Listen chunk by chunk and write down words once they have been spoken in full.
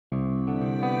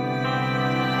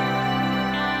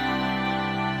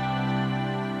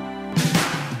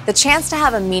The chance to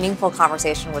have a meaningful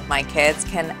conversation with my kids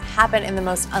can happen in the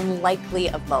most unlikely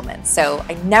of moments, so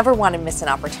I never want to miss an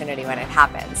opportunity when it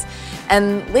happens.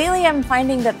 And lately I'm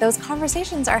finding that those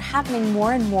conversations are happening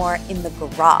more and more in the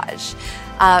garage.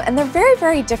 And they're very,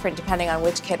 very different depending on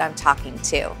which kid I'm talking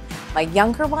to. My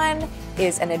younger one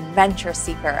is an adventure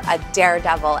seeker, a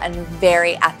daredevil, and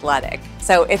very athletic.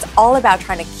 So it's all about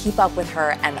trying to keep up with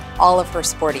her and all of her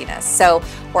sportiness. So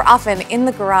we're often in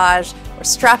the garage, we're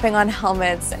strapping on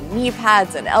helmets and knee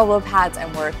pads and elbow pads,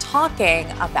 and we're talking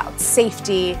about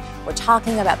safety, we're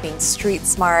talking about being street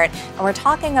smart, and we're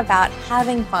talking about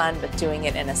having fun but doing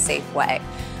it in a safe way.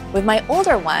 With my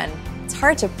older one, it's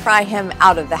hard to pry him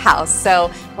out of the house. So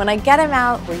when I get him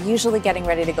out, we're usually getting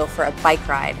ready to go for a bike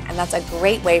ride. And that's a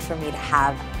great way for me to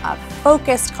have a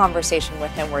focused conversation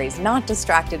with him where he's not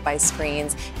distracted by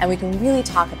screens. And we can really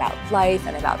talk about life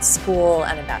and about school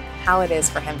and about how it is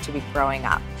for him to be growing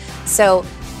up. So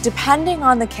depending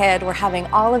on the kid, we're having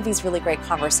all of these really great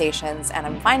conversations. And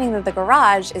I'm finding that the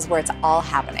garage is where it's all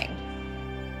happening.